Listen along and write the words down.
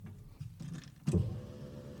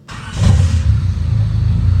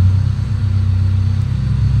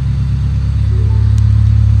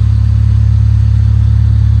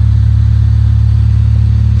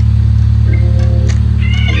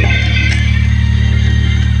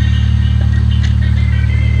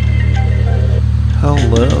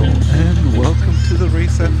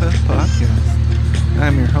XFF podcast.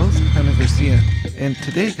 I'm your host, Jaime Garcia, and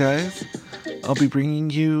today, guys, I'll be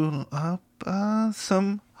bringing you up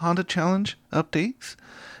some Honda Challenge updates,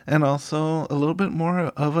 and also a little bit more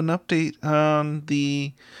of an update on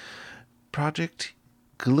the Project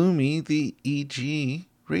Gloomy, the EG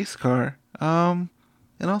race car, and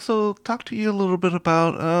also talk to you a little bit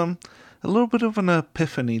about a little bit of an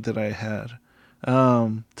epiphany that I had.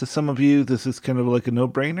 To some of you, this is kind of like a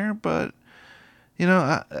no-brainer, but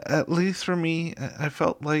at least for me, I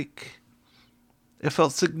felt like it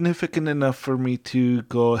felt significant enough for me to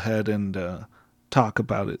go ahead and talk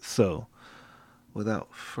about it. So,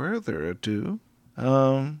 without further ado,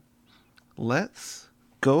 let's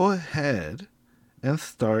go ahead and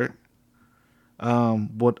start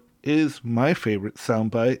what is my favorite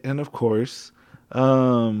soundbite, and of course,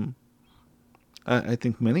 I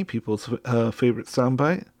think many people's favorite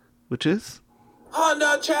soundbite, which is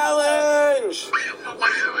Honda Challenge!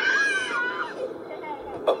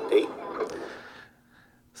 Update.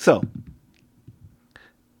 So,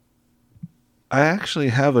 I actually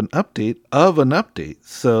have an update of an update.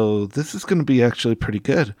 So, this is going to be actually pretty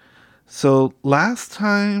good. So, last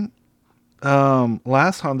Honda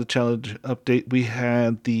Challenge update, we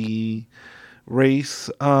had the race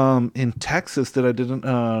in Texas that I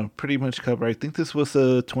didn't pretty much cover. I think this was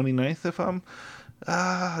the 29th if I'm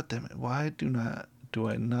damn it, why do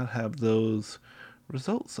I not have those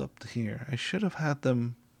results up here? I should have had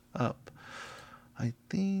them up. I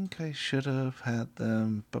think I should have had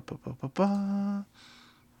them.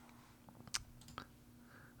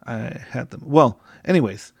 I had them. Well,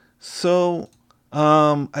 anyways, so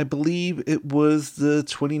I believe it was the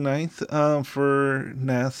 29th for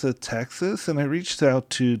NASA Texas, and I reached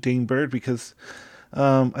out to Dane Bird because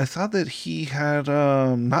I saw that he had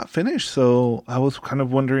not finished, so I was kind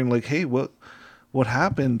of wondering, like, hey, what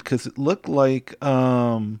happened? Because it looked like,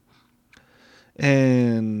 and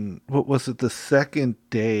what was it, the second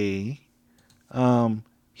day,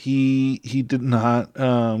 he did not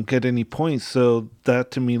get any points, so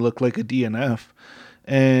that to me looked like a DNF.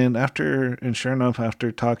 And sure enough,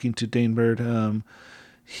 after talking to Dane Bird,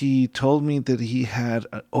 he told me that he had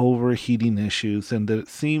overheating issues, and that it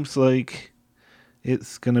seems like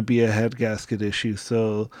it's going to be a head gasket issue.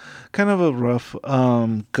 So kind of a rough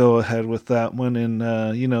go ahead with that one. And,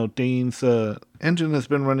 Dane's engine has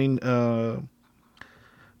been running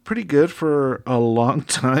pretty good for a long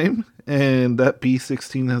time. And that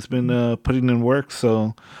B16 has been putting in work.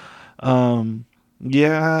 So, I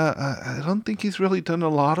don't think he's really done a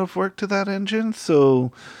lot of work to that engine.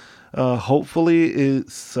 So hopefully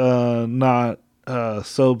it's not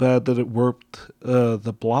so bad that it warped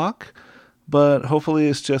the block. But hopefully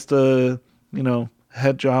it's just a,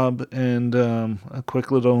 head job and a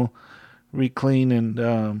quick little reclean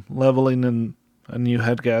and leveling and a new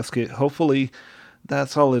head gasket. Hopefully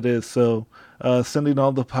that's all it is. So sending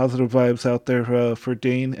all the positive vibes out there for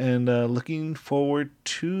Dane, and looking forward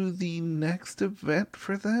to the next event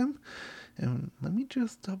for them. And let me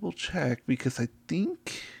just double check, because I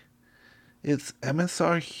think it's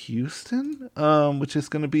MSR Houston, which is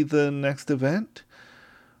going to be the next event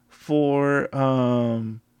for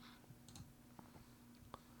them.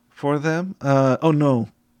 Oh no,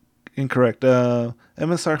 incorrect.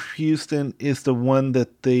 MSR Houston is the one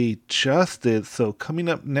that they just did. So coming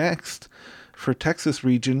up next for Texas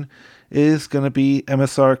region is going to be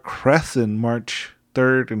MSR Crescent, March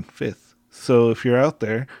 3rd and 5th. So if you're out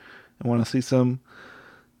there and want to see some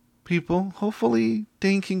people, hopefully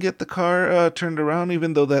Dane can get the car turned around,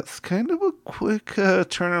 even though that's kind of a quick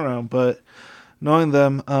turnaround. But knowing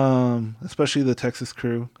them, especially the Texas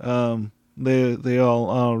crew, they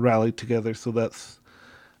all rallied together. So that's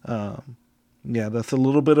that's a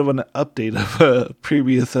little bit of an update of a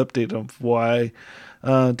previous update of why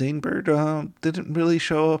Dane Bird didn't really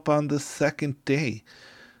show up on the second day.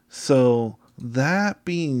 So that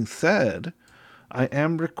being said, I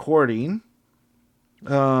am recording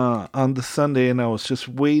on the Sunday, and I was just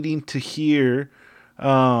waiting to hear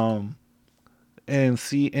and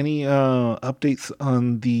see any updates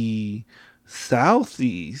on the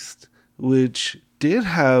Southeast, which did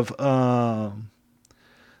have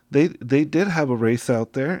they did have a race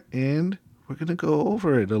out there, and we're gonna go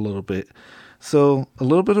over it a little bit. So a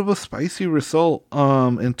little bit of a spicy result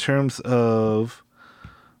in terms of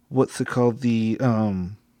what's it called, the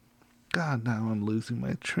God, now I'm losing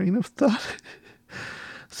my train of thought.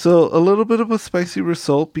 So a little bit of a spicy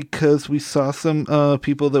result, because we saw some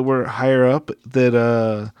people that were higher up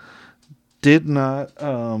that did not.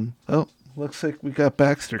 Looks like we got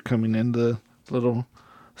Baxter coming in the little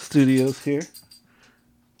studios here.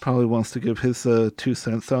 Probably wants to give his 2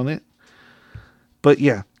 cents on it. But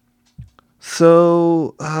yeah,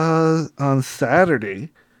 so on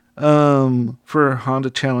Saturday, for Honda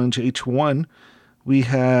Challenge H1, we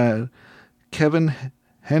had Kevin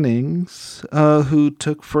Hennings, who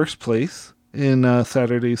took first place in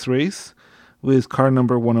Saturday's race with car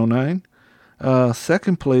number 109.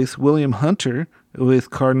 Second place, William Hunter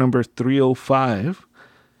with car number 305.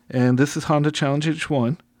 And this is Honda Challenge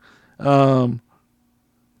H1.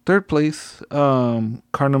 Third place,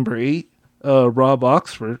 car number 8, Rob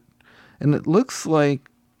Oxford. And it looks like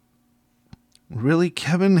really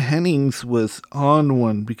Kevin Hennings was on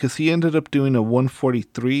one because he ended up doing a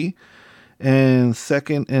 143. And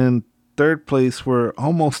second and third place were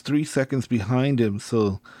almost 3 seconds behind him.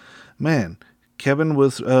 So, man, Kevin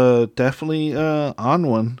was definitely on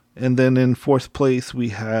one. And then in fourth place, we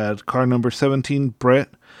had car number 17, Brett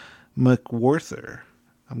McWhorter.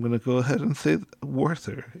 I'm going to go ahead and say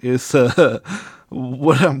Werther is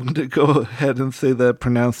what I'm going to go ahead and say that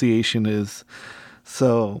pronunciation is.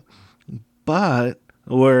 So, but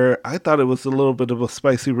where I thought it was a little bit of a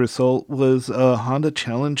spicy result was Honda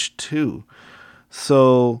Challenge 2.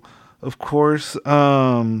 So, of course,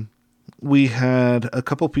 we had a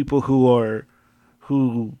couple people who,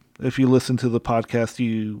 if you listen to the podcast,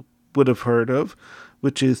 you would have heard of,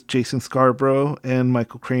 which is Jason Scarborough and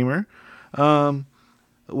Michael Kramer.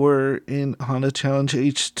 Were in Honda Challenge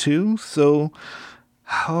H2. So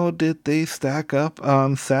how did they stack up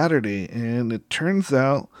on Saturday? And it turns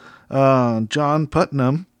out John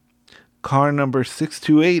Putnam, car number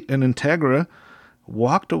 628 in Integra,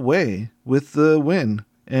 walked away with the win.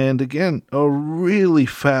 And again, a really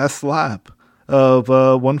fast lap of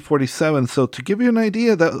 147. So to give you an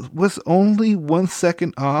idea, that was only 1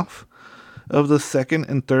 second off of the second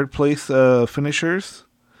and third place finishers.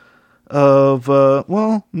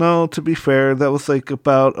 To be fair, that was like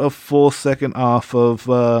about a full second off of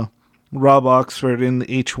Rob Oxford in the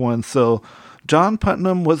H1. So John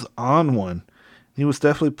Putnam was on one. He was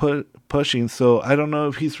definitely pushing. So I don't know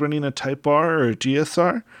if he's running a Type R or a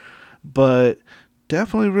GSR, but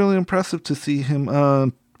definitely really impressive to see him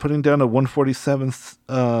putting down a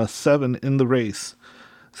 147.7 in the race.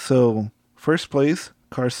 So first place,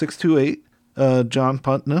 car 628, John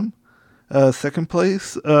Putnam. Second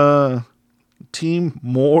place, Team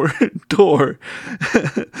More Door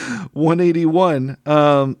 181.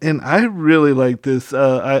 And I really like this.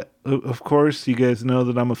 Of course, you guys know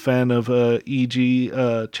that I'm a fan of EG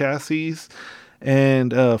chassis,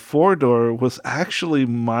 and 4-door was actually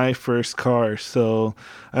my first car, so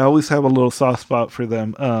I always have a little soft spot for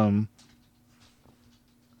them.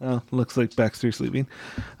 Looks like Baxter's leaving.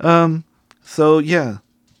 So yeah.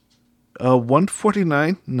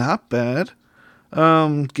 149, not bad.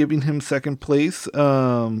 Giving him second place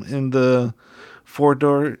in the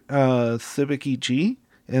 4-door Civic EG.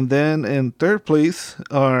 And then in third place,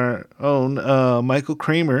 our own Michael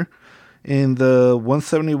Kramer in the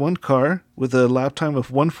 171 car with a lap time of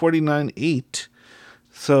 149.8.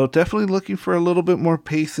 So definitely looking for a little bit more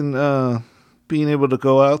pace and being able to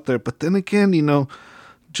go out there. But then again,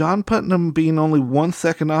 John Putnam being only 1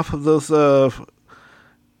 second off of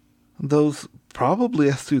those probably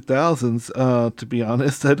S2000s, to be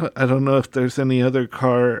honest. I don't know if there's any other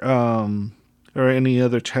car or any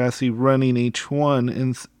other chassis running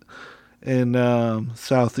H1 in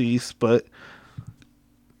Southeast, but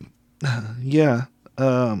yeah,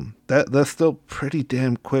 that's still pretty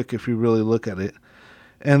damn quick if you really look at it.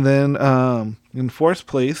 And then in fourth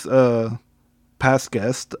place, past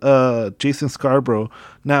guest, Jason Scarborough.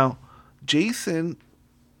 Now, Jason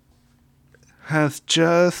has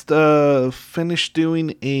just finished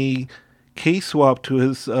doing a K-swap to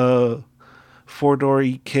his 4-door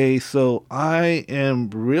EK, so I am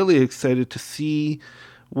really excited to see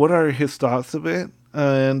what are his thoughts of it,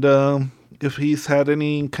 and if he's had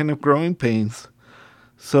any kind of growing pains.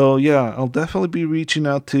 So yeah, I'll definitely be reaching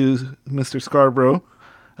out to Mr. Scarborough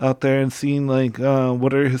out there and seeing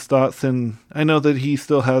what are his thoughts, and I know that he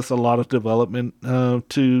still has a lot of development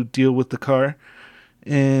to deal with the car.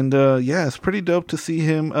 And it's pretty dope to see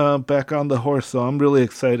him back on the horse. So I'm really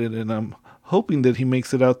excited, and I'm hoping that he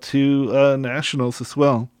makes it out to nationals as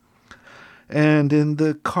well. And in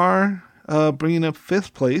the car, bringing up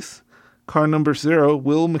fifth place, car number 0,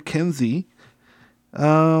 Will McKenzie,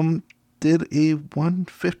 did a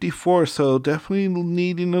 154. So definitely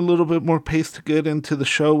needing a little bit more pace to get into the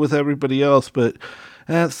show with everybody else, but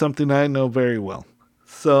that's something I know very well.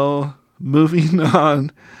 So moving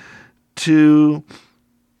on to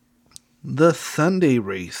the Sunday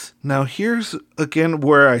race. Now here's again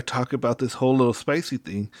where I talk about this whole little spicy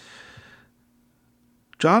thing.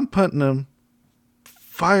 John Putnam,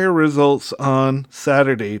 fire results on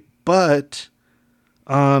Saturday, but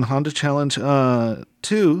on Honda Challenge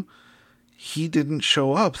 2, he didn't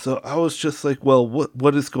show up. So I was just like, well,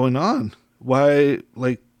 what is going on? Why,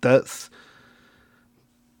 like, that's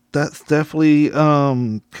definitely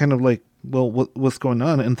kind of like, well, what's going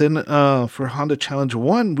on? And then for Honda Challenge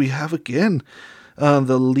 1, we have again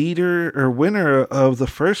the leader or winner of the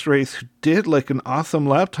first race who did like an awesome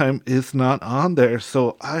lap time is not on there.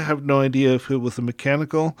 So I have no idea if it was a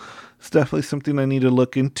mechanical. It's definitely something I need to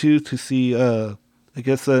look into to see. I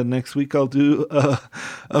guess next week I'll do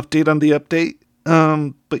update on the update.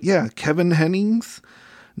 But yeah, Kevin Hennings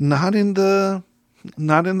not in the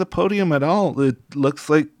podium at all. It looks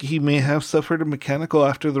like he may have suffered a mechanical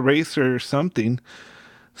after the race or something.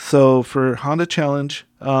 So for Honda Challenge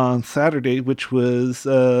on Saturday, which was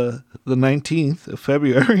the 19th of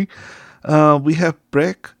February, we have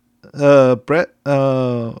Brett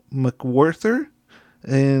McWhorter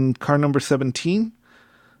in car number 17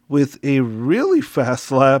 with a really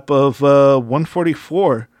fast lap of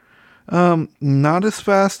 144. Not as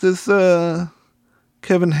fast as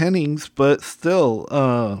Kevin Hennings, but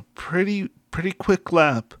still pretty quick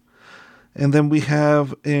lap. And then we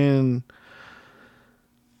have in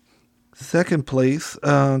second place,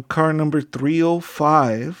 car number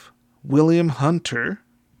 305, William Hunter,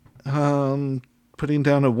 putting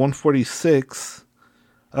down a 146,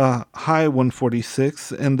 high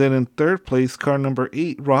 146. And then in third place, car number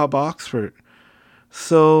 8, Rob Oxford.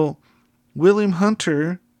 So William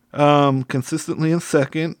Hunter consistently in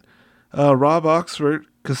second, Rob Oxford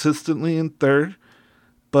consistently in third,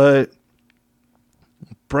 but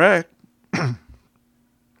Brett,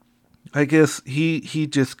 I guess he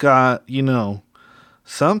just got,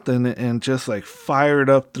 something and just like fired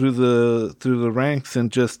up through the ranks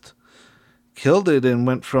and just killed it and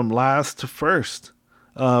went from last to first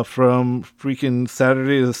from freaking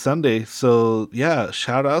Saturday to Sunday. So yeah,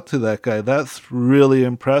 shout out to that guy. That's really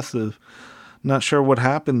impressive. Not sure what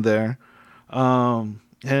happened there. And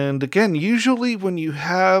again, usually when you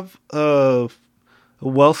have a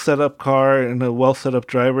well set up car and a well set up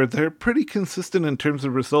driver, they're pretty consistent in terms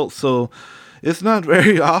of results. So it's not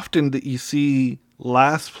very often that you see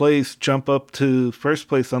last place jump up to first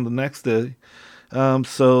place on the next day.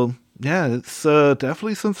 So yeah, it's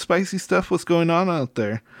definitely some spicy stuff was going on out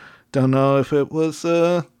there. Don't know if it was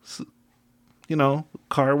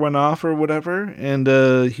car went off or whatever, and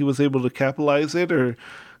he was able to capitalize it, or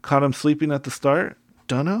caught him sleeping at the start.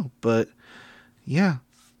 Don't know, but yeah.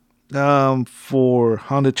 For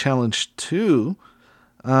Honda Challenge 2,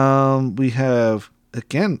 we have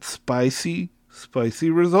again spicy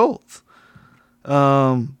results.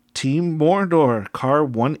 Team Mordor, car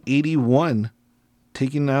 181,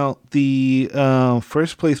 taking out the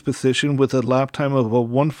first place position with a lap time of a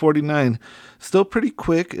 149. Still pretty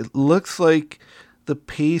quick. It looks like the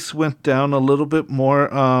pace went down a little bit more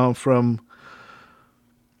from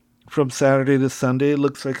Saturday to Sunday. It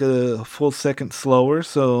looks like a full second slower.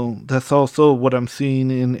 So that's also what I'm seeing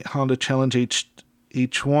in Honda Challenge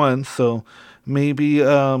H1. So maybe it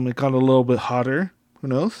got a little bit hotter. Who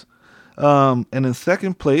knows? And in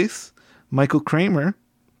second place, Michael Kramer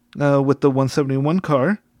with the 171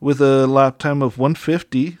 car with a lap time of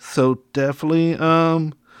 150. So definitely,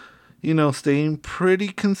 staying pretty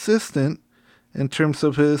consistent in terms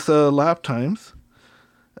of his lap times.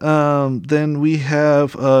 Then we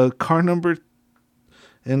have car number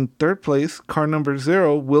in third place, car number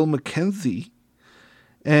 0, Will McKenzie.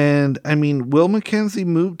 And I mean, Will McKenzie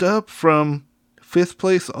moved up from fifth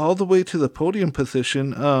place all the way to the podium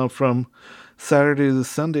position from Saturday to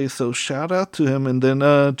Sunday. So shout out to him. And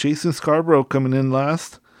then Jason Scarborough coming in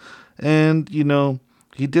last. And,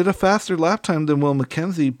 he did a faster lap time than Will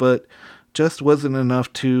McKenzie, but just wasn't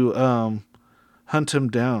enough to hunt him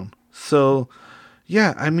down. So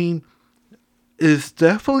yeah, I mean, it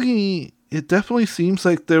definitely seems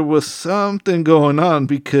like there was something going on,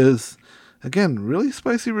 because, again, really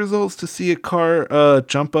spicy results to see a car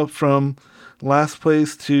jump up from last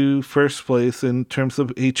place to first place in terms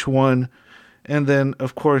of H1, and then,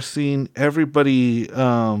 of course, seeing everybody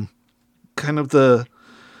kind of the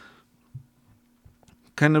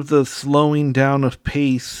slowing down of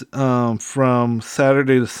pace from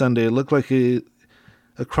Saturday to Sunday. It looked like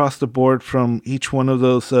across the board from each one of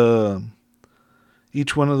those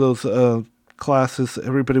classes,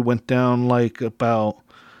 everybody went down like about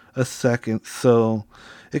a second. So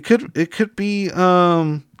it could be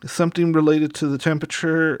something related to the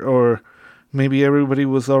temperature, or maybe everybody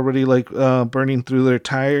was already like burning through their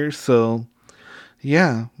tires. So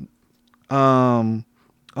yeah.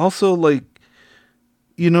 Also, like,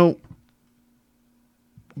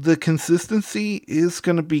 the consistency is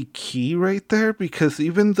going to be key right there, because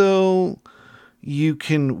even though, you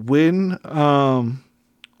can win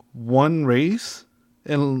one race,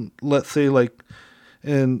 and let's say like,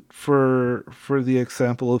 and for the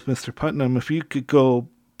example of Mr. Putnam, if you could go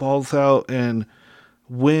balls out and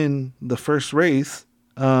win the first race,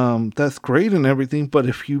 that's great and everything. But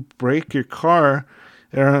if you break your car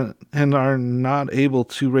and are not able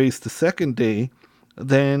to race the second day,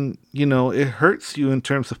 then it hurts you in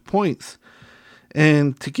terms of points.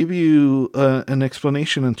 And to give you an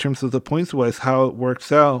explanation in terms of the points wise, how it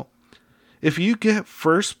works out, if you get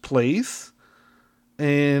first place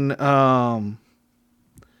in a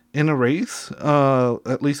race,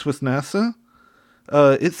 at least with NASA,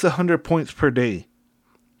 it's 100 points per day.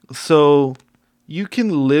 So you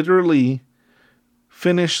can literally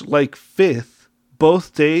finish like fifth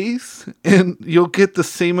both days, and you'll get the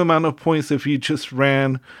same amount of points if you just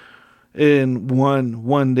ran in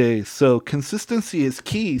one day. So consistency is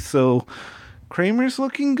key. So Kramer's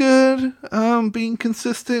looking good, being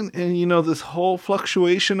consistent, and this whole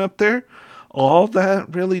fluctuation up there, all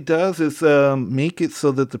that really does is make it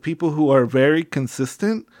so that the people who are very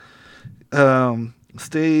consistent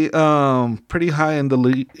stay pretty high in the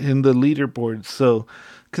leaderboard. So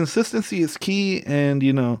consistency is key,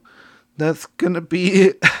 and that's gonna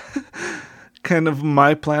be kind of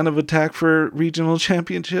my plan of attack for regional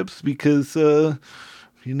championships, because still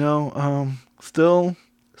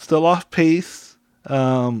off pace.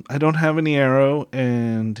 I don't have any arrow,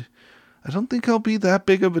 and I don't think I'll be that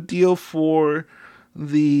big of a deal for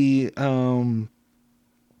the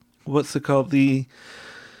what's it called, the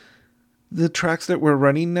tracks that we're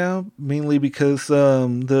running now, mainly because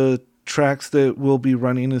the tracks that we'll be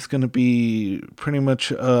running is going to be pretty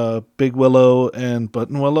much Big Willow and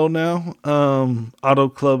Button Willow now. Auto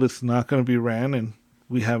Club is not going to be ran, and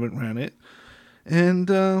we haven't ran it. And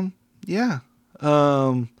yeah,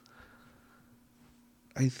 I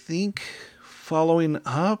think following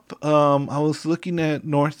up, I was looking at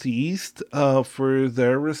Northeast for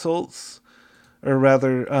their results, or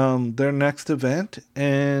rather their next event,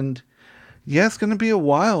 and yeah, it's going to be a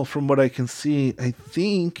while from what I can see, I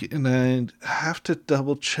think, and I have to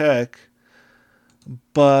double check,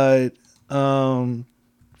 but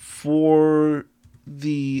for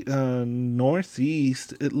the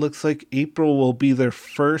Northeast, it looks like April will be their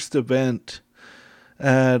first event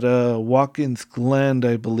at Watkins Glen,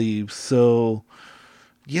 I believe. So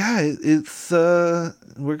yeah, it's we're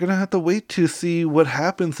going to have to wait to see what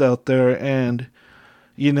happens out there. And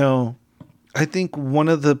I think one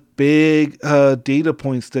of the big data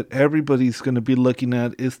points that everybody's going to be looking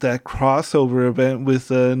at is that crossover event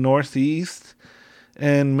with Northeast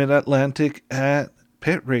and Mid-Atlantic at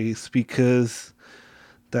Pit Race, because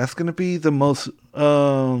that's going to be the most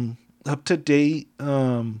up-to-date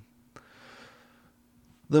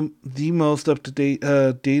the most up-to-date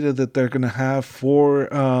data that they're going to have for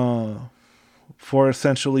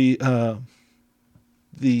essentially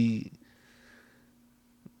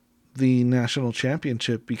the national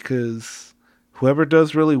championship, because whoever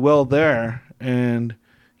does really well there, and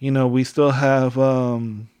we still have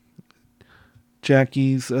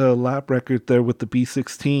Jackie's lap record there with the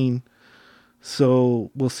B16,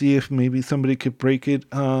 so we'll see if maybe somebody could break it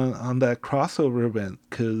on that crossover event,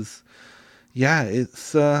 because yeah, it's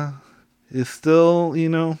still,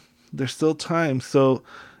 there's still time. So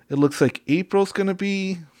it looks like April's going to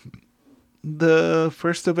be the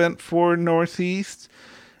first event for Northeast.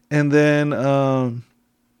 And then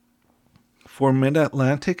for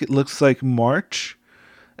Mid-Atlantic, it looks like March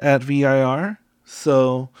at VIR.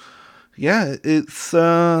 So yeah, it's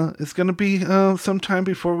going to be some time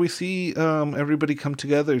before we see everybody come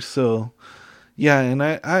together. So yeah, and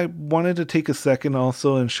I wanted to take a second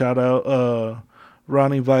also and shout out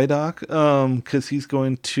Ronnie Vidoc, because he's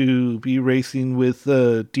going to be racing with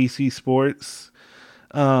DC Sports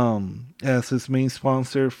as his main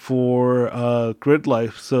sponsor for Grid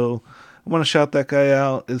Life. So I want to shout that guy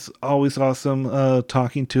out. It's always awesome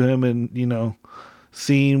talking to him and,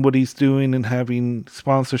 seeing what he's doing and having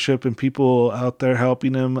sponsorship and people out there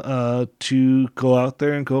helping him to go out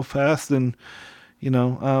there and go fast. And,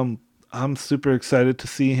 I'm super excited to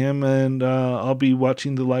see him, and I'll be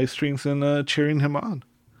watching the live streams and cheering him on.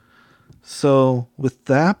 So with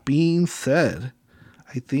that being said,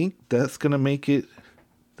 I think that's going to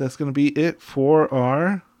be it for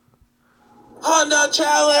our Honda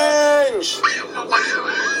Challenge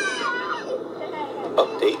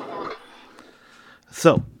update.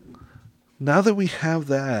 So now that we have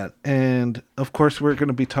that, and of course we're going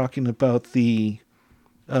to be talking about the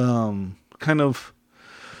kind of,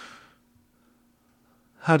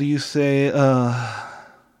 how do you say,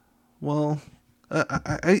 well,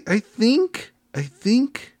 I think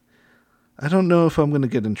I don't know if I'm going to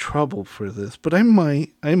get in trouble for this, but I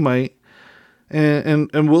might.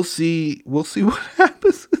 And we'll see what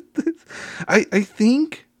happens with this. I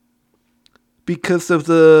think because of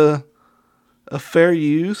the a fair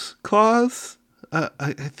use clause,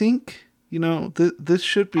 I think, this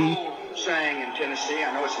should be. Saying in Tennessee,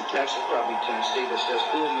 I know it's in Texas, probably Tennessee, that says,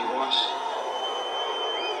 fool me once,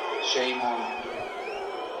 shame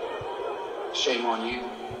on you.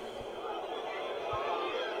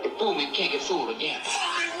 If fool me, can't get fooled again.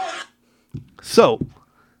 So,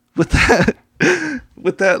 with that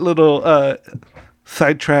little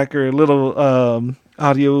sidetrack or little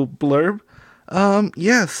audio blurb,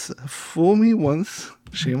 yes, fool me once,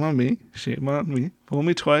 shame on me. Fool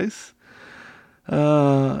me twice.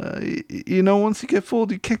 Once you get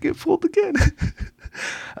fooled, you can't get fooled again.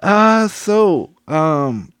 So,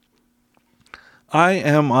 I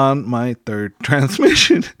am on my third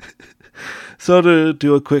transmission. So to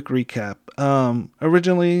do a quick recap,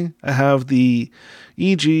 originally I have the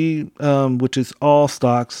EG, which is all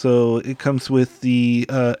stock. So it comes with the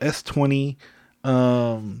S20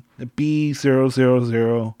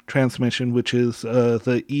 B000 transmission, which is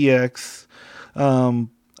the EX.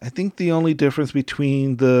 I think the only difference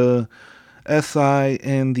between the SI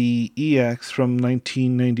and the EX from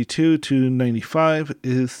 1992 to 95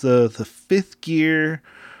 is the fifth gear.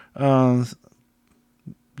 The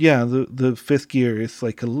fifth gear is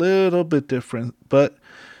like a little bit different, but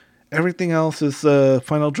everything else is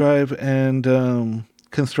final drive and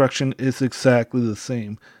construction is exactly the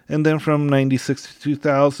same. And then from 96 to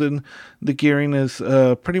 2000, the gearing is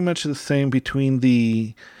pretty much the same between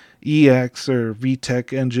the EX or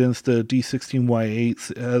VTEC engines, the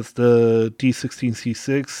D16Y8s, as the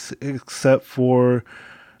D16C6, except for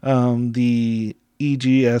the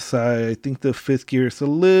EGSI. I think the fifth gear is a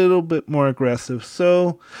little bit more aggressive.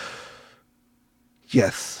 So,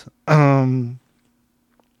 yes. I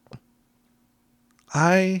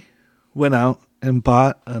went out and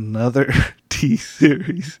bought another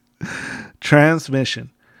T-Series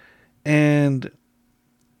transmission. And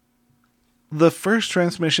the first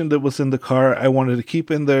transmission that was in the car, I wanted to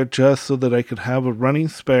keep in there just so that I could have a running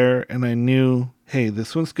spare. And I knew, hey,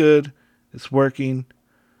 this one's good. It's working.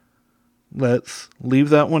 Let's leave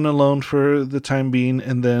that one alone for the time being.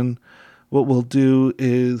 And then what we'll do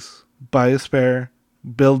is buy a spare,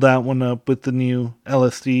 build that one up with the new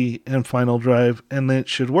LSD and final drive, and it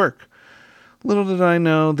should work. Little did I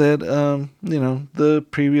know that, the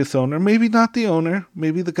previous owner, maybe not the owner,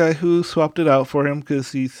 maybe the guy who swapped it out for him,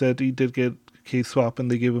 because he said he did get a case swap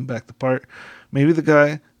and they gave him back the part. Maybe the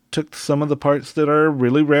guy took some of the parts that are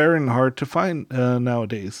really rare and hard to find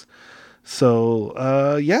nowadays. So,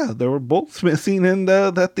 there were bolts missing and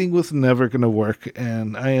that thing was never going to work.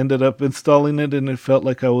 And I ended up installing it and it felt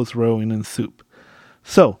like I was rowing in soup.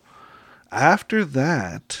 So, after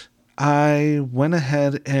that, I went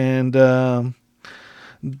ahead and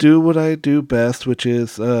do what I do best, which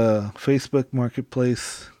is Facebook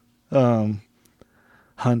Marketplace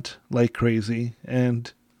hunt like crazy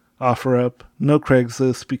and offer up. No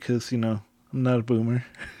Craigslist because, I'm not a boomer.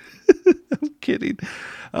 I'm kidding.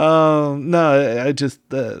 No, I just,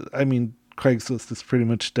 Craigslist is pretty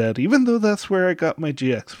much dead, even though that's where I got my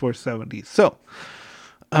GX 470. So,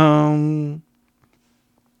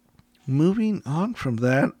 moving on from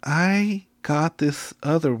that, I got this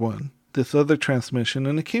other transmission,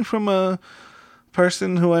 and it came from a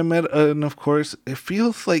person who I met, and of course, it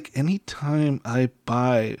feels like any time I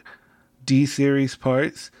buy D-Series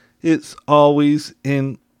parts, it's always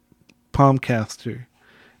in Palmcaster.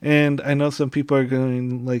 And I know some people are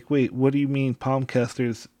going like, wait, what do you mean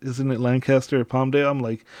Palmcasters? Isn't it Lancaster or Palmdale? I'm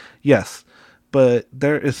like, yes. But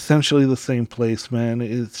they're essentially the same place, man.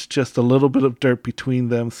 It's just a little bit of dirt between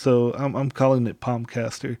them, so I'm calling it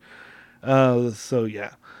Palmcaster. So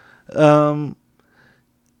yeah.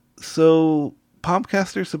 So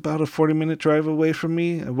Palmcaster's about a 40-minute drive away from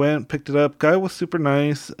me. I went, picked it up. Guy was super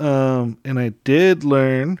nice. And I did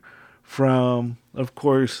learn from, of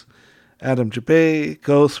course, Adam Jabay,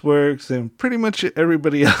 Ghostworks, and pretty much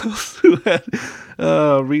everybody else who had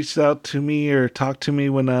reached out to me or talked to me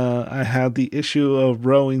when I had the issue of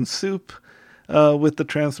rowing soup with the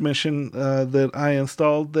transmission that I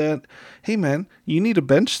installed, that, hey man, you need to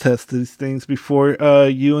bench test these things before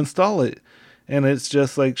you install it. And it's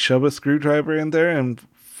just like shove a screwdriver in there and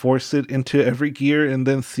force it into every gear and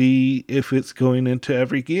then see if it's going into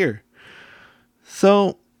every gear.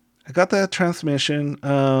 So I got that transmission.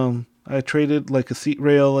 I traded like a seat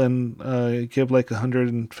rail and give like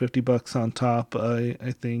 $150 on top,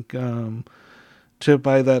 I think, to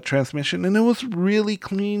buy that transmission. And it was really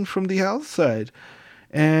clean from the outside.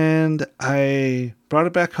 And I brought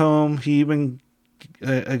it back home. He even,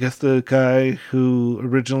 I guess the guy who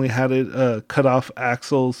originally had it cut off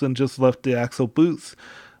axles and just left the axle boots,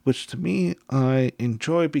 which to me I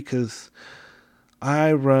enjoy because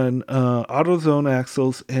I run AutoZone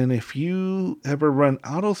axles, and if you ever run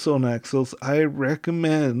AutoZone axles, I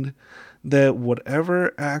recommend that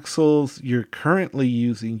whatever axles you're currently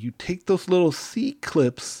using, you take those little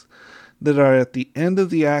C-clips that are at the end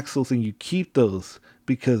of the axles and you keep those,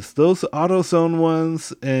 because those AutoZone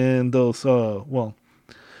ones and those, well,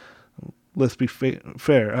 let's be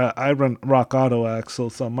fair, I run Rock Auto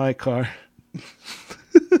axles on my car.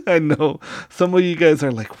 I know some of you guys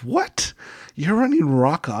are like, what? You're running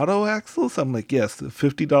Rock Auto axles? I'm like, yes, the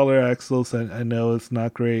 $50 axles. I know it's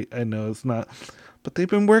not great. I know it's not, but they've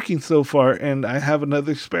been working so far, and I have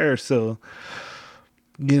another spare. So,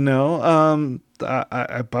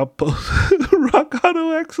 I bought both Rock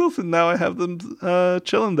Auto axles, and now I have them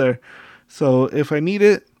chilling there. So if I need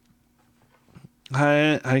it,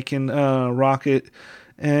 I can rock it.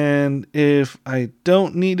 And if I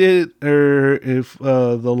don't need it, or if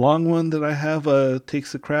the long one that I have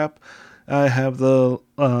takes a crap, I have the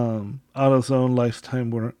AutoZone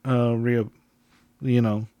lifetime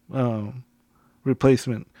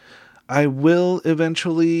replacement. I will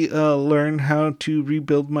eventually learn how to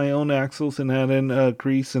rebuild my own axles and add in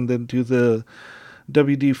grease, and then do the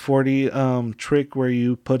WD-40 trick where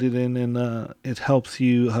you put it in and it helps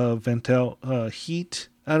you vent out heat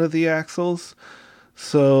out of the axles.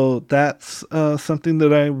 So that's something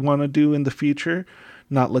that I want to do in the future.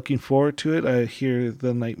 Not looking forward to it. I hear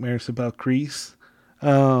the nightmares about grease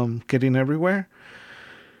getting everywhere.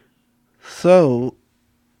 So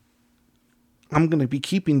I'm going to be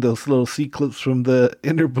keeping those little C-clips from the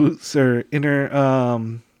inner boots or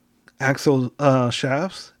inner axle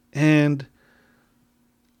shafts. And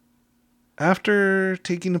after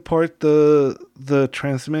taking apart the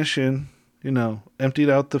transmission, emptied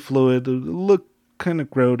out the fluid, it looked kind of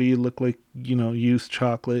grody, look like used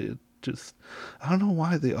chocolate. It just, I don't know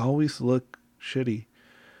why they always look shitty,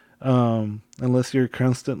 unless you're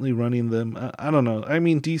constantly running them. I don't know. I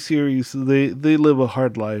mean, D-Series, they live a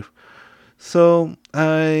hard life. So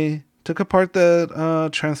I took apart that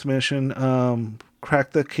transmission,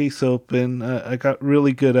 cracked the case open. I got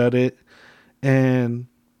really good at it and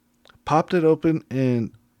popped it open,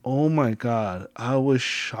 and oh my god, I was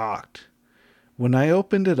shocked when I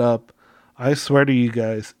opened it up. I swear to you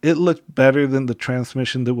guys, it looked better than the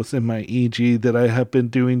transmission that was in my EG that I have been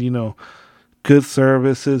doing, good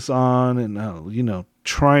services on, and,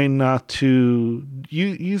 trying not to,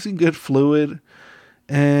 using good fluid.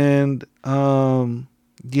 And, it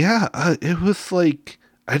was like,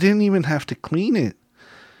 I didn't even have to clean it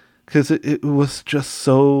because it was just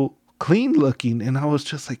so clean looking. And I was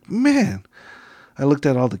just like, man, I looked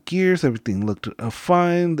at all the gears. Everything looked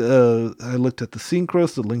fine. I looked at the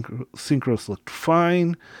synchros. The synchros looked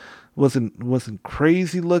fine. Wasn't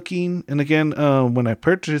crazy looking. And again, when I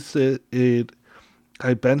purchased it,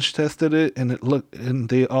 I bench tested it, and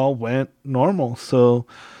they all went normal. So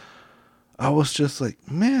I was just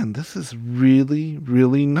like, man, this is really,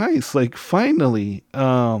 really nice. Like, finally.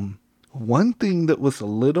 One thing that was a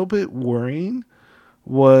little bit worrying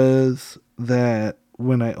was that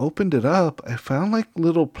when I opened it up, I found like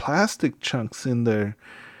little plastic chunks in there,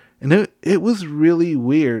 and it was really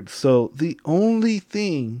weird. So the only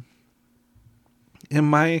thing in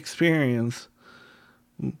my experience,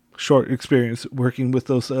 short experience working with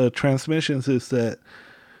those transmissions, is that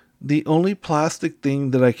the only plastic thing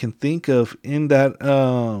that I can think of in that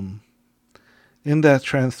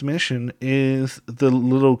transmission is the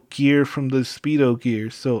little gear from the Speedo gear.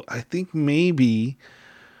 So I think maybe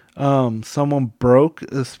someone broke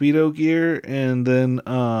a Speedo gear, and then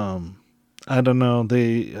I don't know,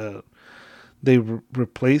 they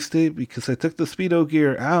replaced it, because I took the Speedo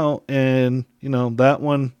gear out, and that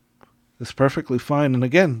one is perfectly fine. And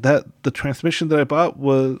again, that the transmission that I bought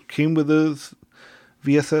came with a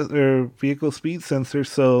VSS or vehicle speed sensor.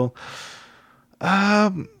 So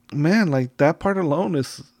man, like, that part alone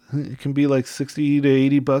it can be like $60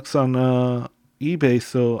 to $80 on eBay.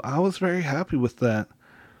 So I was very happy with that.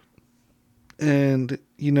 And,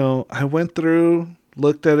 I went through,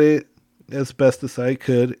 looked at it as best as I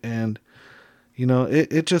could, and,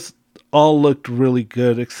 it just all looked really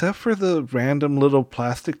good, except for the random little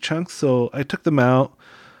plastic chunks. So I took them out.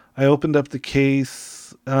 I opened up the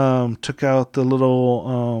case, took out the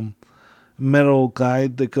little metal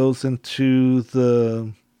guide that goes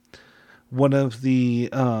into one of the,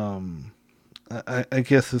 I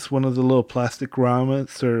guess it's one of the little plastic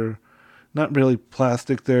grommets, or not really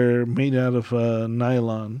plastic. They're made out of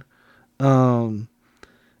nylon.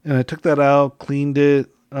 And I took that out, cleaned it,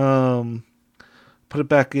 put it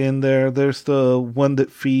back in there. There's the one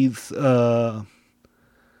that feeds, I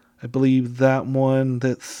believe that one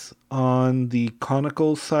that's on the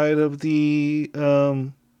conical side of the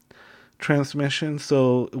transmission.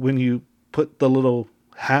 So when you put the little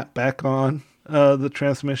hat back on the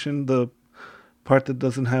transmission, the part that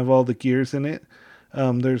doesn't have all the gears in it,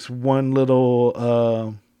 there's one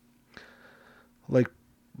little like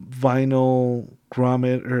vinyl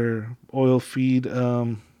grommet or oil feed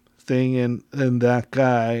thing, and that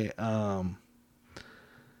guy,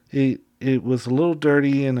 it was a little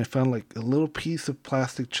dirty, and I found like a little piece of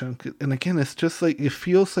plastic chunk. And again, it's just like, it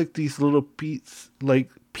feels like these little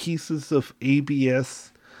pieces of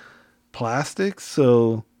ABS plastic.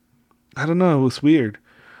 So I don't know, it was weird.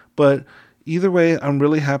 But either way, I'm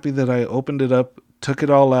really happy that I opened it up, took it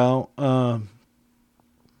all out,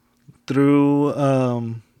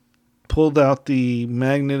 pulled out the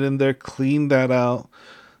magnet in there, cleaned that out.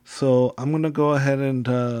 So I'm going to go ahead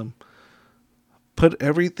and put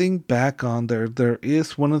everything back on there. There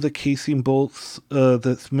is one of the casing bolts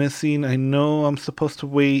that's missing. I know I'm supposed to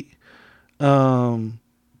wait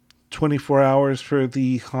 24 hours for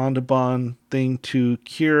the Honda Bond thing to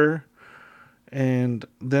cure, and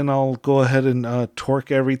then I'll go ahead and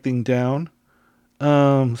torque everything down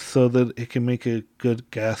so that it can make a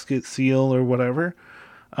good gasket seal or whatever.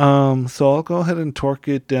 So I'll go ahead and torque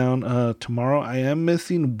it down tomorrow. I am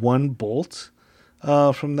missing one bolt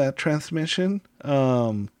from that transmission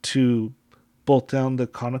to bolt down the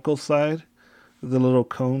conical side, the little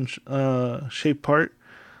cone shaped part,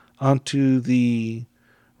 onto the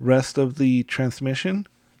rest of the transmission.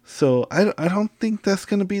 So I don't think that's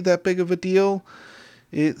going to be that big of a deal.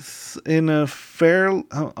 It's in a fair,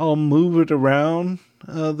 I'll move it around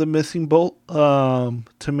the missing bolt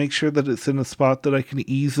to make sure that it's in a spot that I can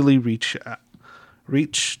easily reach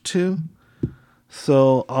to.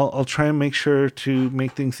 So I'll try and make sure to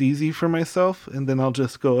make things easy for myself, and then I'll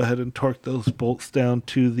just go ahead and torque those bolts down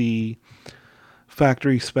to the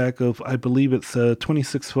factory spec of, I believe it's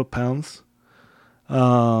 26 foot-pounds.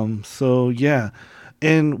 So yeah.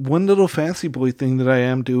 And one little fancy boy thing that I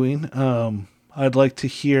am doing, I'd like to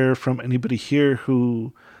hear from anybody here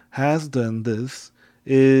who has done this,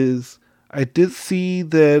 is I did see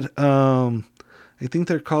that I think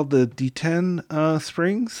they're called the D10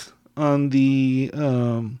 springs on the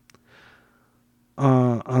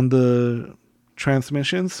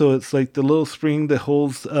transmission. So it's like the little spring that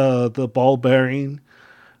holds the ball bearing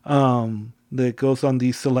that goes on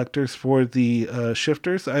the selectors for the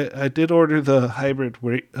shifters. I did order the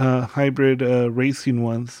hybrid racing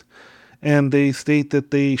ones, and they state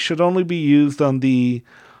that they should only be used on the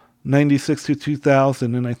 96 to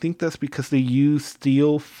 2000, and I think that's because they use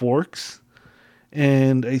steel forks,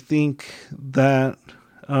 and I think that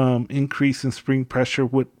increase in spring pressure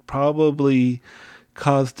would probably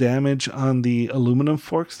cause damage on the aluminum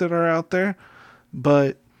forks that are out there.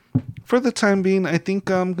 But for the time being, I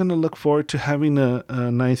think I'm going to look forward to having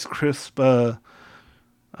a nice crisp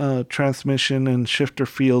transmission and shifter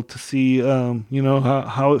feel to see,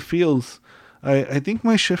 how it feels. I think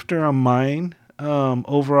my shifter on mine,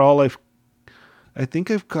 overall, I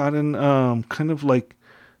think I've gotten kind of like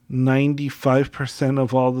 95%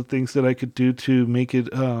 of all the things that I could do to make it,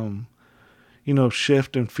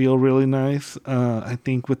 shift and feel really nice. I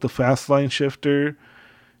think with the Fastline shifter,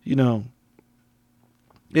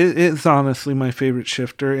 it's honestly my favorite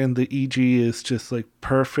shifter, and the EG is just like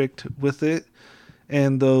perfect with it.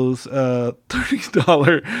 And those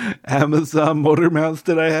 $30 Amazon motor mounts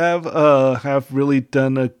that I have really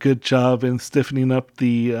done a good job in stiffening up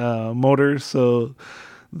the motor, so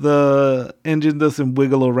the engine doesn't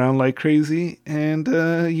wiggle around like crazy. And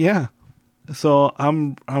so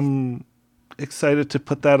I'm excited to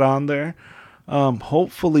put that on there.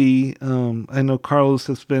 Hopefully, I know Carlos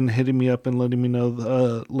has been hitting me up and letting me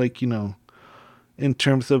know, in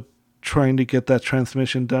terms of trying to get that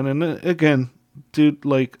transmission done. And again, dude,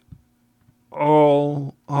 like,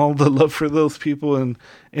 all the love for those people and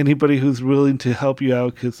anybody who's willing to help you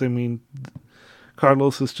out, because I mean,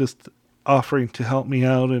 Carlos is just offering to help me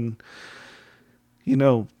out, and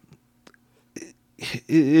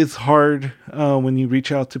it's hard when you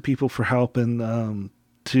reach out to people for help, and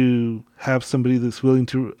to have somebody that's willing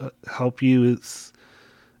to help you, it's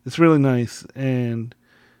really nice. And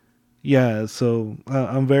yeah, so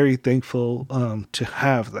I'm very thankful to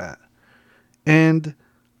have that. And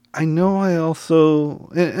I know I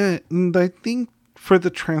also, and I think for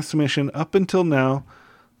the transmission up until now,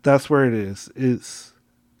 that's where it is. It's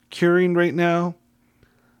curing right now.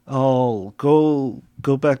 I'll go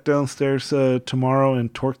back downstairs tomorrow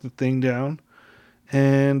and torque the thing down.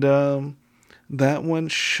 And that one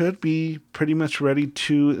should be pretty much ready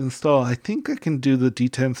to install. I think I can do the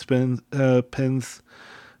D10 pins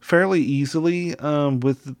fairly easily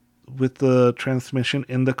with the transmission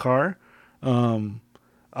in the car. Um,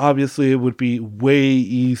 Obviously, it would be way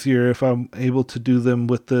easier if I'm able to do them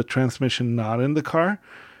with the transmission not in the car,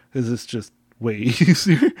 because it's just way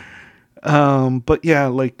easier. But yeah,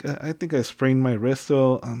 like I think I sprained my wrist,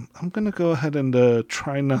 so I'm gonna go ahead and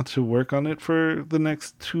try not to work on it for the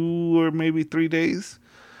next 2 or maybe 3 days.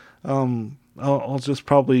 I'll just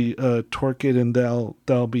probably torque it, and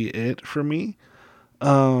that'll be it for me.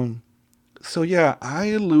 Um, so yeah, I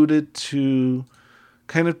alluded to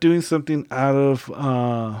kind of doing something out of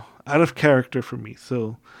character for me.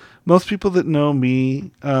 So most people that know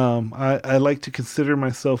me, I like to consider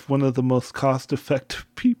myself one of the most cost effective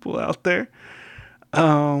people out there.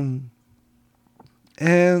 Um,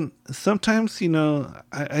 and sometimes,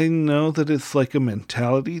 I know that it's like a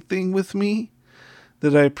mentality thing with me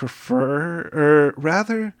that I prefer, or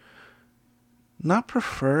rather, not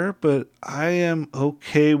prefer, but I am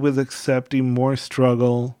okay with accepting more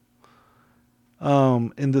struggle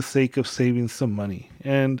in the sake of saving some money.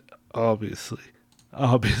 And obviously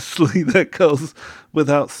that goes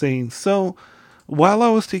without saying. So while I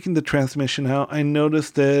was taking the transmission out, I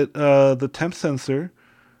noticed that the temp sensor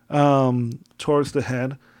towards the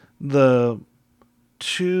head, the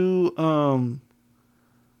two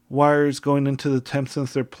wires going into the temp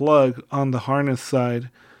sensor plug on the harness side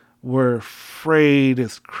were frayed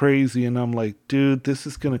as crazy. And I'm like, dude, this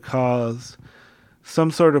is going to cause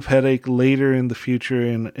some sort of headache later in the future,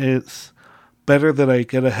 and it's better that I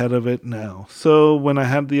get ahead of it now. So when I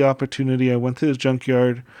had the opportunity, I went to the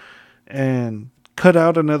junkyard and cut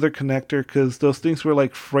out another connector, because those things were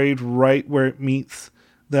like frayed right where it meets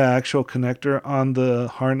the actual connector on the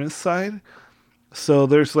harness side. So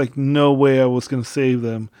there's like no way I was going to save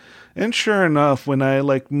them. And sure enough, when I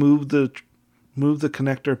like moved the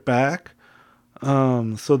connector back,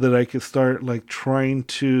 so that I could start like trying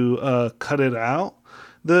to cut it out,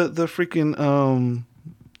 the freaking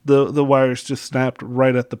the wires just snapped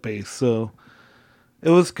right at the base. So it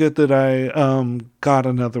was good that I got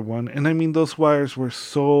another one. And I mean, those wires were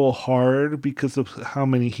so hard because of how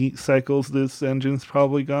many heat cycles this engine's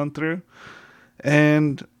probably gone through.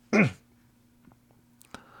 And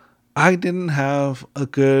I didn't have a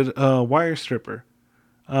good wire stripper.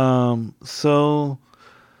 So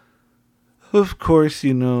of course,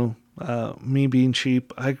 me being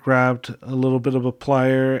cheap, I grabbed a little bit of a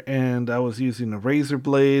plier, and I was using a razor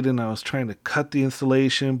blade, and I was trying to cut the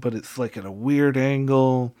insulation, but it's like at a weird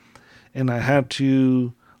angle, and I had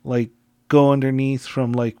to like go underneath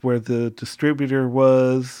from like where the distributor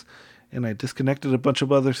was, and I disconnected a bunch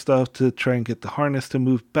of other stuff to try and get the harness to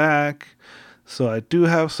move back. So I do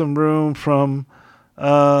have some room from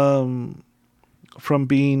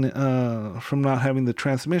being from not having the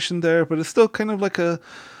transmission there, but it's still kind of like a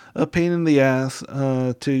pain in the ass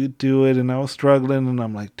to do it. And I was struggling, and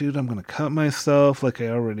I'm like, dude, I'm gonna cut myself, like I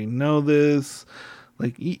already know this.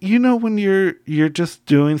 Like, when you're just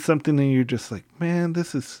doing something and you're just like, man,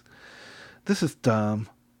 this is dumb.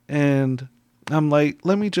 And I'm like,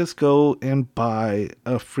 let me just go and buy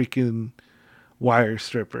a freaking wire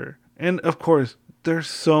stripper. And of course, there's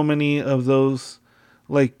so many of those,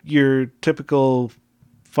 like your typical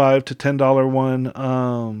 $5 to $10 one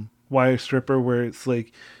wire stripper, where it's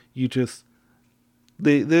like you just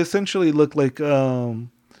they essentially look like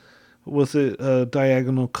was it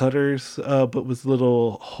diagonal cutters, but with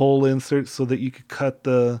little hole inserts so that you could cut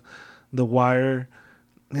the wire.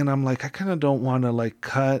 And I'm like, I kind of don't want to like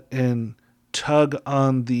cut and tug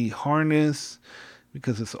on the harness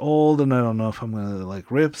because it's old, and I don't know if I'm gonna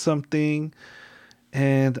like rip something.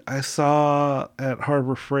 And I saw at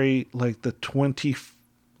Harbor Freight like the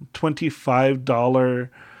 $25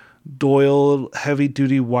 Doyle heavy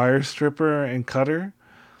duty wire stripper and cutter.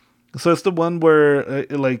 So it's the one where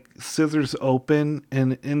it like scissors open,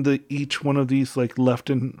 and in the each one of these like left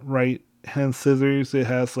and right hand scissors, it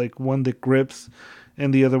has like one that grips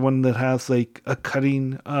and the other one that has like a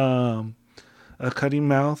cutting mouth,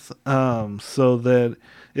 so that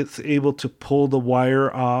it's able to pull the wire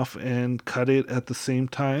off and cut it at the same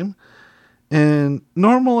time. And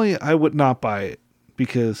normally I would not buy it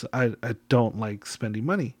because I don't like spending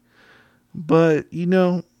money. But,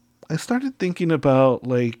 I started thinking about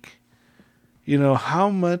like, how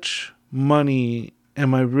much money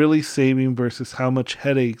am I really saving versus how much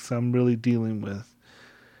headaches I'm really dealing with.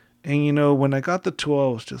 And, when I got the tool, I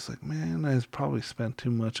was just like, man, I probably spent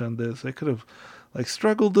too much on this. I could have like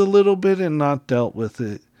struggled a little bit and not dealt with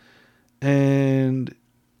it. And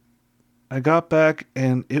I got back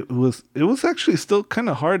and it was actually still kind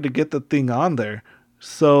of hard to get the thing on there.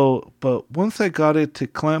 So, but once I got it to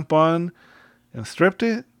clamp on and stripped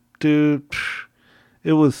it, dude,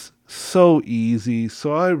 it was so easy.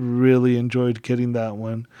 So I really enjoyed getting that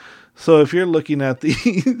one. So if you're looking at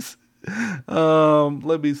these,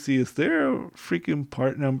 let me see, is there a freaking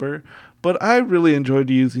part number? But I really enjoyed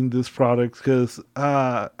using this product because,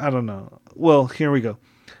 I don't know. Well, here we go.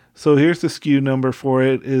 So here's the SKU number for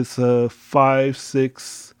it. It's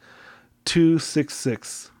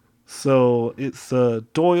 56266. So it's a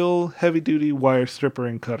Doyle heavy duty wire stripper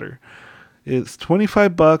and cutter. It's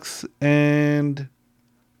 $25, and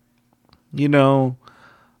you know,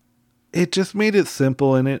 it just made it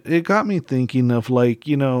simple, and it got me thinking of, like,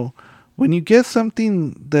 you know, when you get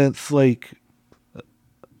something that's like,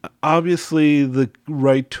 obviously the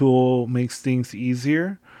right tool makes things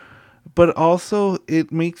easier, but also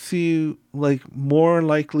it makes you like more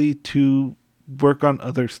likely to work on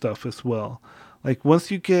other stuff as well. Like once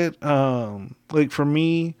you get, like for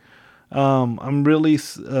me, I'm really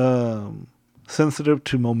sensitive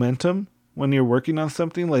to momentum when you're working on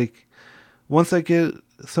something. Like once I get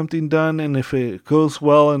something done, and if it goes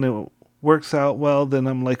well and it works out well, then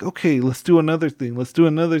I'm like, okay, let's do another thing. Let's do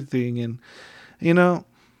another thing. And, you know,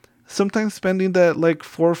 sometimes spending that like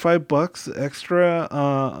 $4 or $5 extra,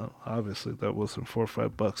 obviously that wasn't $4 or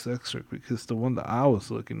 $5 extra, because the one that I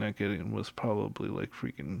was looking at getting was probably like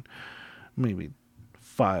freaking maybe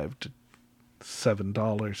 $5 to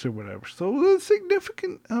 $7 or whatever. So a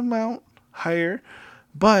significant amount higher.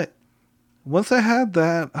 But once I had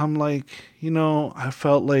that, I'm like, you know, I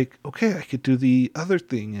felt like, okay, I could do the other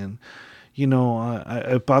thing. And, you know,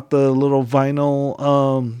 I bought the little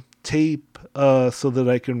vinyl tape so that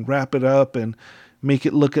I can wrap it up and make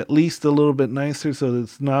it look at least a little bit nicer, so that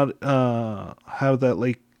it's not have that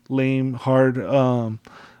like lame, hard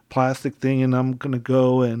plastic thing. And I'm going to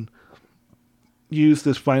go and use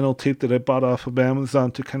this vinyl tape that I bought off of Amazon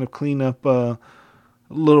to kind of clean up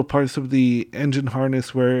little parts of the engine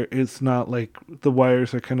harness where it's not like the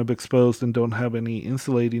wires are kind of exposed and don't have any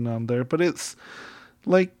insulating on there. But it's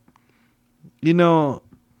like, you know,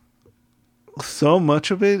 so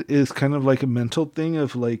much of it is kind of like a mental thing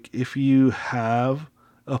of like, if you have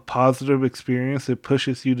a positive experience, it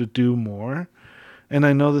pushes you to do more. And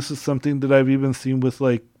I know this is something that I've even seen with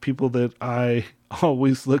like people that I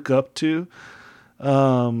always look up to,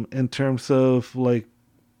 in terms of like,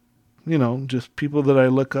 you know, just people that I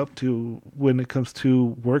look up to when it comes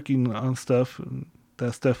to working on stuff. And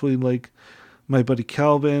that's definitely like my buddy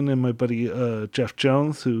Calvin and my buddy Jeff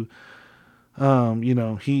Jones, who, you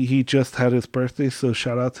know, he just had his birthday, so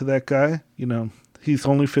shout out to that guy. You know, he's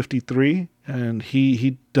only 53, and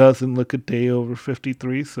he doesn't look a day over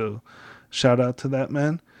 53, so shout out to that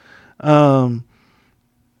man. And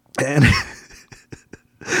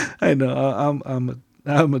I know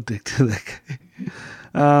I'm addicted to that guy.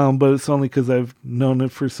 But it's only because I've known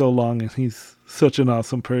it for so long, and he's such an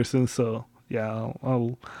awesome person. So yeah,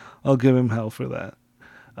 I'll give him hell for that.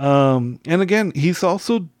 And again, he's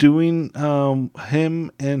also doing,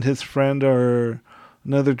 him and his friend, or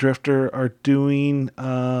another drifter, are doing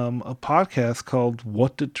a podcast called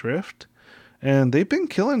What to Drift. And they've been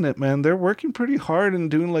killing it, man. They're working pretty hard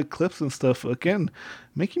and doing like clips and stuff. Again,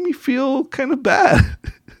 making me feel kind of bad.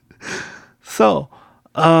 So,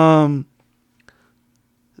 the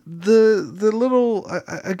little,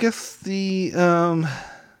 I guess the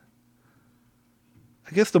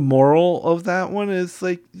moral of that one is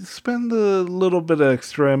like, spend a little bit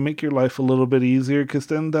extra and make your life a little bit easier, because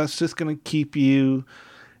then that's just going to keep you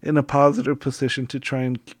in a positive position to try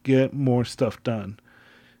and get more stuff done.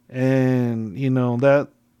 And, you know, that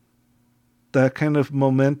kind of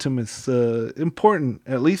momentum is important.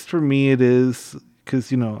 At least for me it is,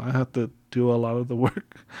 because, you know, I have to do a lot of the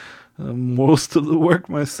work, most of the work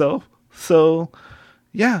myself. So,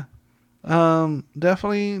 yeah.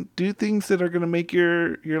 Definitely do things that are going to make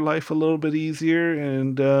your life a little bit easier,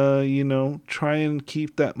 and, you know, try and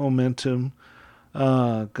keep that momentum,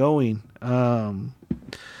 going.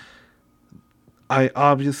 I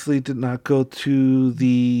obviously did not go to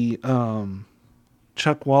the,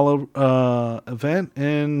 Chuck Waller, event,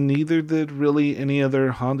 and neither did really any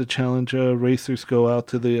other Honda Challenge racers go out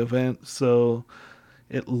to the event. So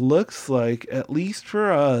it looks like, at least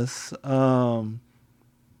for us,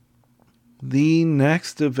 the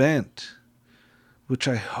next event, which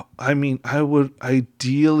I mean, I would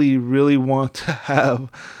ideally really want to have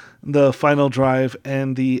the final drive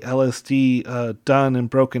and the LSD done and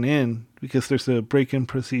broken in, because there's a break-in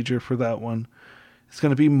procedure for that one. It's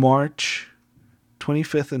going to be March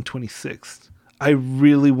 25th and 26th. I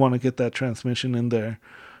really want to get that transmission in there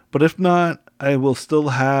But if not, I will still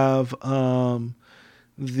have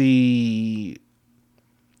the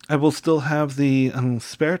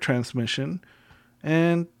spare transmission,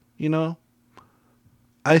 and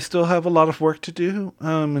I still have a lot of work to do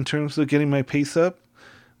in terms of getting my pace up.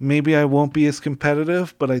 Maybe I won't be as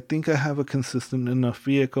competitive, but I think I have a consistent enough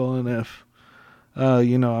vehicle, and if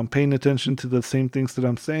I'm paying attention to the same things that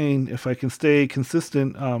I'm saying, if I can stay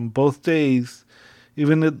consistent both days,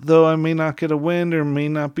 though I may not get a win or may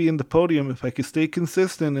not be in the podium, if I can stay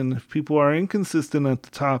consistent, and if people are inconsistent at the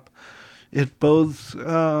top, it bodes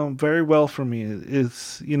very well for me.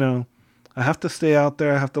 It's, I have to stay out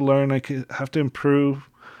there. I have to learn. Have to improve.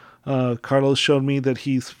 Carlos showed me that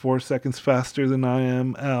he's 4 seconds faster than I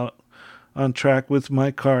am out on track with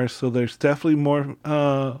my car. So there's definitely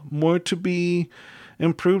more to be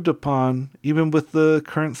improved upon, even with the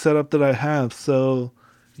current setup that I have. So,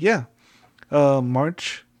 yeah,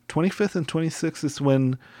 March 25th and 26th is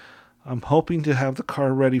when I'm hoping to have the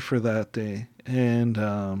car ready for that day. And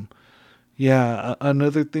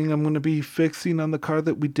another thing I'm going to be fixing on the car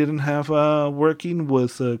that we didn't have working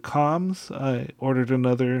was comms. I ordered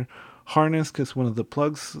another harness because one of the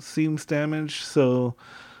plugs seems damaged. So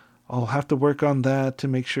I'll have to work on that to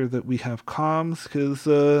make sure that we have comms. Because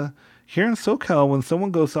here in SoCal, when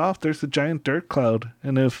someone goes off, there's a giant dirt cloud.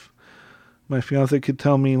 And if my fiance could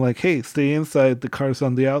tell me, like, hey, stay inside, the car's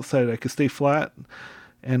on the outside, I could stay flat,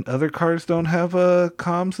 and other cars don't have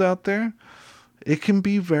comms out there, it can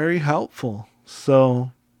be very helpful.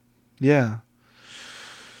 So, yeah.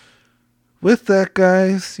 With that,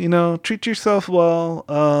 guys, treat yourself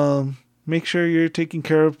well. Make sure you're taking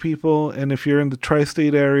care of people. And if you're in the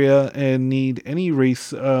tri-state area and need any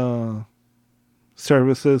race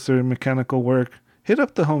services or mechanical work, hit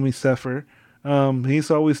up the homie Sepher.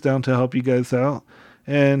 He's always down to help you guys out.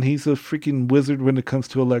 And he's a freaking wizard when it comes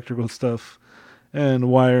to electrical stuff and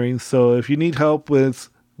wiring. So if you need help with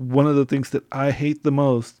one of the things that I hate the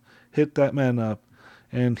most, hit that man up,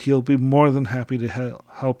 and he'll be more than happy to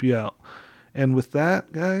help you out. And with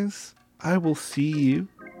that, guys, I will see you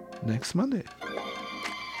next Monday.